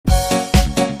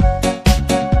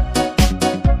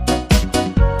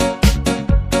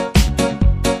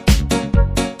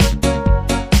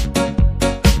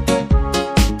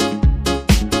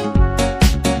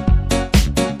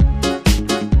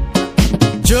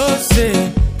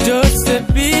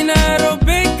Josefina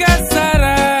Robeka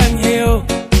sarang heo.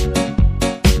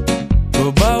 Kau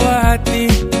bawa hati,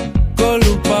 kau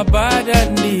lupa badan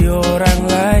di orang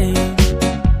lain.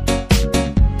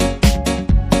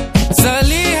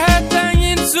 Selihat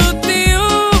angin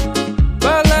sutiup,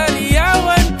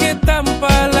 balariawan ke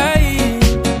tanpa lain.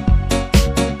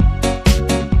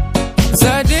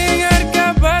 Saya dengar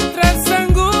kabar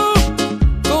tersanggup,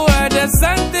 kau ada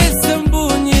santai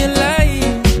sembunyi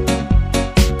lain.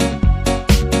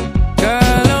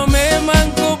 Kalau memang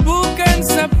kau bukan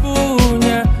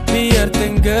sapunya, biar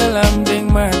tenggelam deng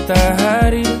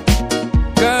matahari.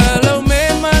 Kalau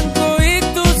memang kau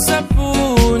itu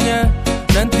sapunya,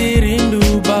 nanti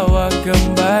rindu bawa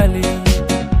kembali.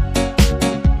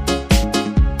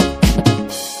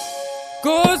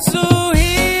 Kau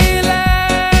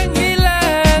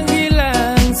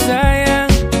hilang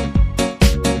sayang.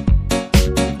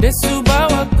 Desu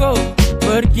bawa kau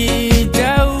pergi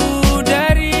jauh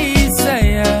dari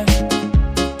saya.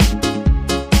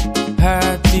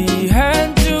 Hati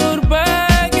hancur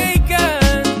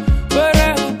bagaikan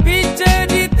perahu pincah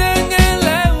di tengah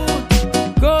laut.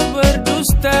 Kau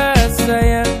berdusta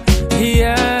sayang,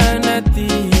 hianati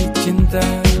cinta.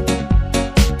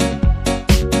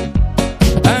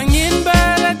 Angin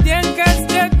barat yang khas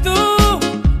jatuh,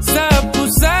 sapu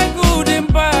sagu dan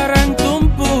parang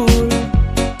tumpul.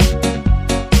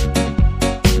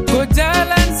 Kau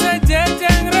jalan saja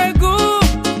jangan ragu,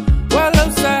 walau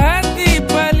sehati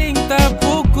paling tak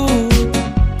pukul.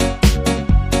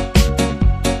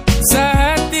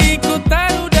 Sehati ku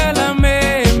taruh dalam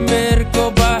ember, kau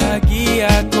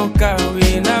bahagia kau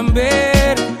kawin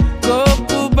amber. Kau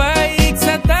ku baik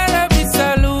satara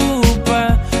bisa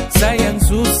lupa, sayang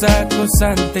susah kau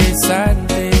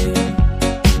santai-santai.